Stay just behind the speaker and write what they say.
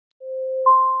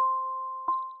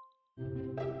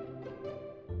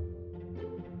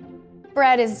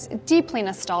Bread is deeply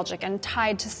nostalgic and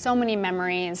tied to so many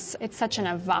memories. It's such an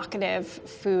evocative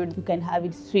food. You can have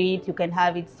it sweet, you can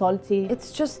have it salty.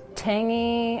 It's just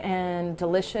tangy and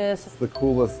delicious. It's the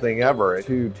coolest thing ever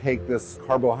to take this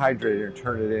carbohydrate and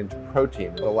turn it into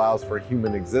protein. It allows for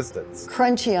human existence.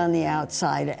 Crunchy on the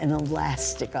outside and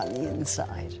elastic on the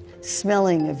inside.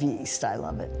 Smelling of yeast, I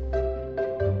love it.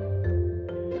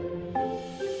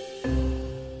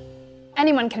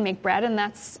 Anyone can make bread, and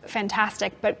that's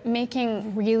fantastic, but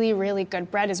making really, really good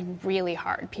bread is really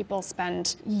hard. People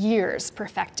spend years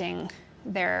perfecting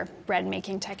their bread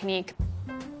making technique.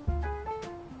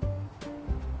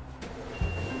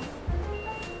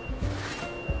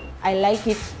 I like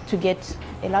it to get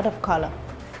a lot of color.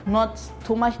 Not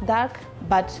too much dark,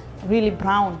 but really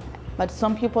brown. But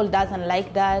some people doesn't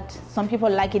like that. Some people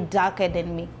like it darker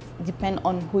than me. Depend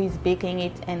on who is baking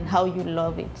it and how you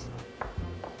love it.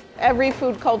 Every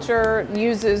food culture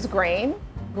uses grain.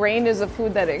 Grain is a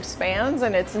food that expands,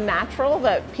 and it's natural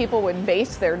that people would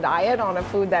base their diet on a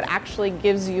food that actually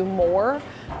gives you more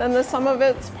than the sum of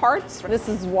its parts. This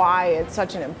is why it's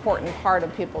such an important part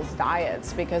of people's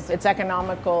diets, because it's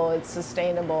economical, it's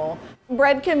sustainable.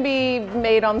 Bread can be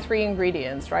made on 3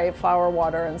 ingredients, right? Flour,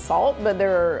 water, and salt, but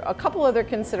there are a couple other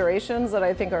considerations that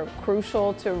I think are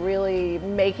crucial to really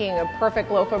making a perfect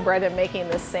loaf of bread and making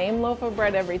the same loaf of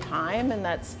bread every time, and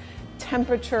that's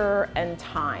temperature and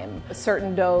time.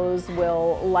 Certain doughs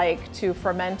will like to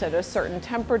ferment at a certain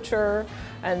temperature,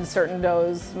 and certain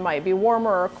doughs might be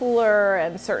warmer or cooler,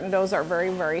 and certain doughs are very,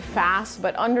 very fast.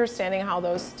 But understanding how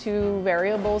those 2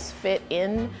 variables fit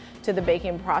in to the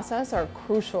baking process are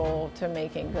crucial to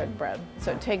making good bread.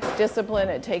 So it takes discipline,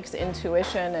 it takes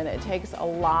intuition, and it takes a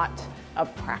lot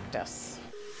of practice.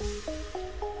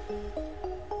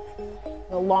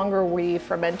 The longer we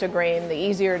ferment a grain, the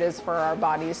easier it is for our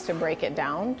bodies to break it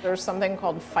down. There's something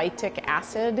called phytic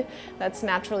acid that's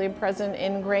naturally present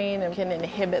in grain and can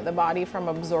inhibit the body from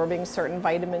absorbing certain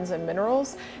vitamins and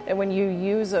minerals. And when you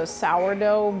use a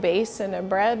sourdough base in a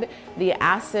bread, the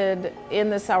acid in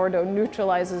the sourdough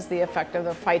neutralizes the effect of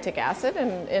the phytic acid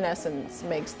and, in essence,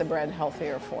 makes the bread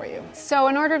healthier for you. So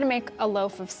in order to make a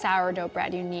loaf of sourdough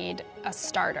bread, you need a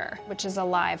starter, which is a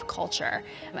live culture.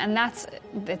 And that's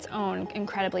its own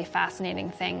incredibly fascinating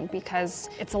thing because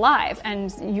it's alive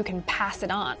and you can pass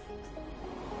it on.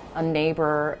 A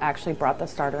neighbor actually brought the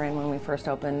starter in when we first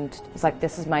opened. It's like,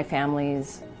 this is my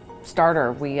family's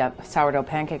starter. We have sourdough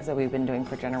pancakes that we've been doing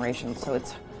for generations. So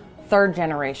it's 3rd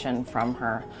generation from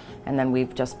her. And then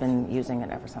we've just been using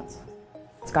it ever since.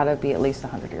 It's got to be at least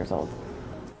 100 years old.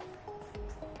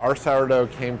 Our sourdough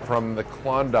came from the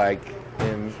Klondike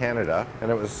in Canada, and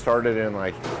it was started in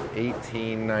like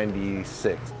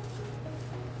 1896.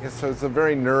 So it's a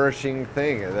very nourishing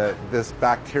thing that this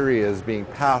bacteria is being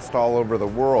passed all over the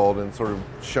world and sort of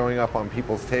showing up on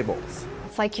people's tables.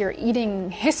 It's like you're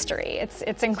eating history.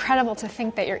 It's incredible to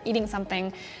think that you're eating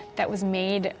something that was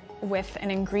made with an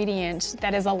ingredient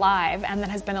that is alive and that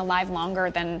has been alive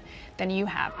longer than you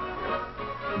have.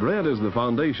 Bread is the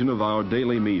foundation of our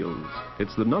daily meals.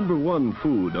 It's the #1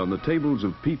 food on the tables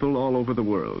of people all over the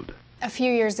world. A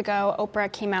few years ago,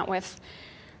 Oprah came out with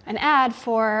an ad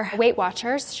for Weight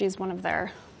Watchers. She's one of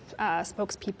their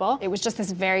spokespeople. It was just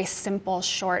this very simple,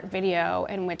 short video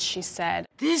in which she said,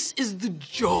 "This is the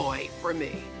joy for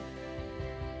me.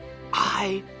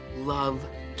 I love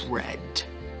bread."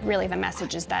 Really, the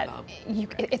message is that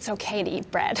it's okay to eat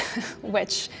bread,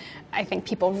 which I think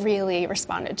people really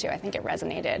responded to. I think it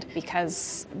resonated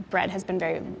because bread has been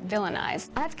very villainized.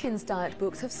 Atkins diet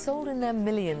books have sold in their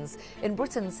millions. In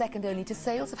Britain, second only to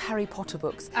sales of Harry Potter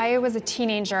books. I was a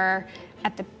teenager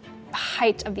at the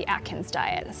height of the Atkins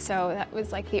diet, so that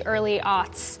was like the early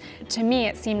aughts. To me,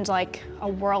 it seemed like a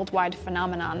worldwide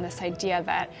phenomenon, this idea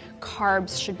that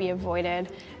carbs should be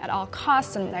avoided at all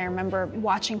costs, and I remember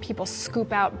watching people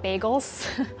scoop out bagels.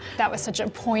 That was such a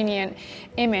poignant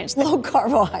image. Low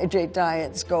carbohydrate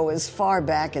diets go as far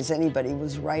back as anybody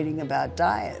was writing about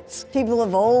diets. People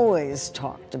have always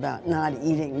talked about not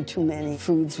eating too many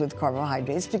foods with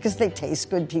carbohydrates because they taste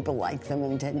good, people like them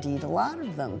and tend to eat a lot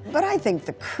of them. But I think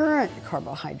the current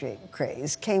carbohydrate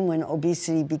craze came when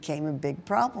obesity became a big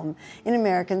problem in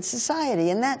American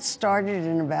society, and that started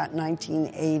in about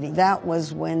 1980. That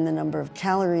was when the number of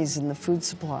calories in the food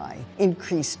supply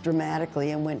increased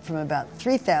dramatically and went from about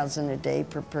 3,000 a day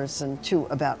per person to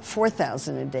about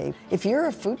 4,000 a day. If you're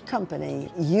a food company,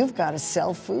 you've got to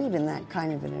sell food in that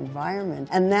kind of an environment,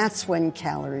 and that's when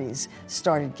calories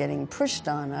started getting pushed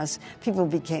on us. People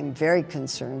became very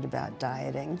concerned about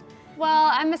dieting.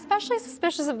 Well, I'm especially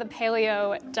suspicious of the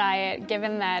paleo diet,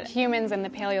 given that humans in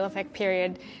the Paleolithic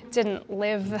period didn't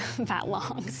live that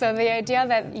long. So the idea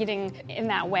that eating in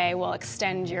that way will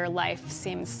extend your life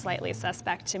seems slightly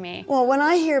suspect to me. Well, when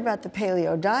I hear about the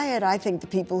paleo diet, I think the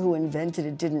people who invented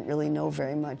it didn't really know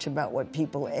very much about what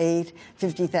people ate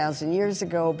 50,000 years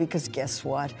ago, because guess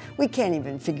what? We can't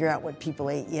even figure out what people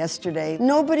ate yesterday.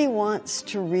 Nobody wants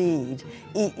to read,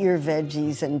 eat your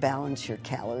veggies and balance your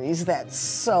calories. That's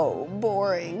so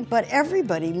boring. But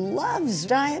everybody loves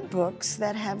diet books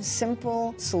that have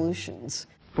simple solutions.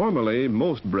 Formerly,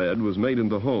 most bread was made in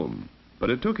the home, but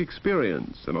it took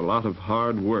experience and a lot of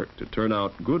hard work to turn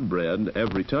out good bread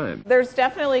every time. There's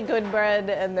definitely good bread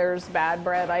and there's bad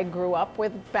bread. I grew up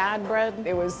with bad bread.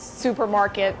 It was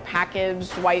supermarket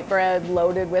packaged white bread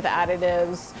loaded with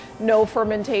additives, no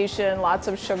fermentation, lots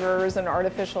of sugars and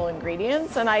artificial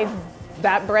ingredients, and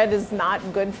that bread is not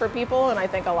good for people, and I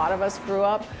think a lot of us grew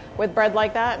up with bread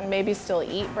like that and maybe still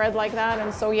eat bread like that,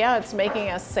 and so yeah, it's making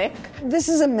us sick. This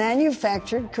is a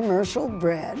manufactured commercial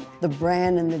bread. The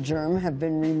bran and the germ have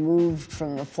been removed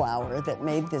from the flour that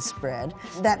made this bread.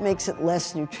 That makes it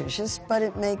less nutritious, but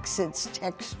it makes its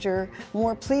texture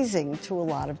more pleasing to a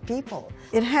lot of people.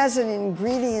 It has an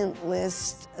ingredient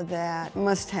list that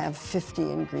must have 50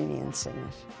 ingredients in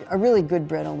it. A really good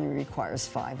bread only requires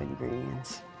 5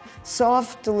 ingredients.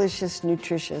 Soft, delicious,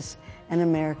 nutritious, and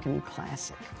American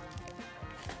classic.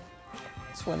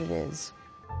 That's what it is.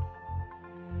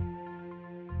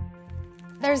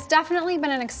 There's definitely been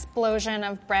an explosion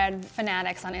of bread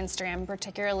fanatics on Instagram,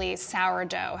 particularly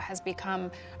sourdough has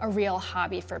become a real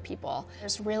hobby for people.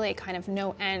 There's really kind of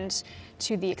no end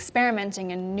to the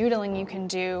experimenting and noodling you can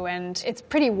do, and it's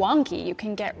pretty wonky. You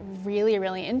can get really,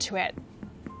 really into it.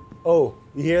 Oh,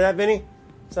 you hear that, Vinny?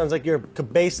 Sounds like you're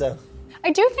cabeza. I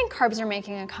do think carbs are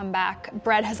making a comeback.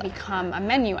 Bread has become a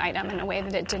menu item in a way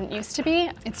that it didn't used to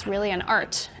be. It's really an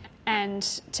art. And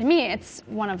to me, it's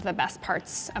one of the best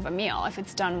parts of a meal if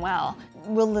it's done well.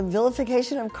 Will the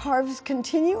vilification of carbs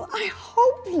continue? I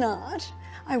hope not.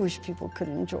 I wish people could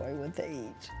enjoy what they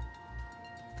eat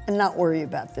and not worry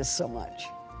about this so much.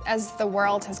 As the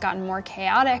world has gotten more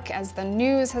chaotic, as the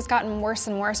news has gotten worse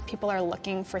and worse, people are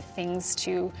looking for things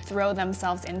to throw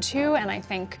themselves into, and I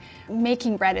think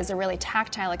making bread is a really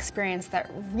tactile experience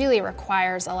that really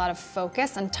requires a lot of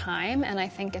focus and time, and I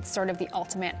think it's sort of the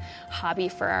ultimate hobby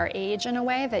for our age in a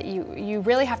way that you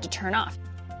really have to turn off.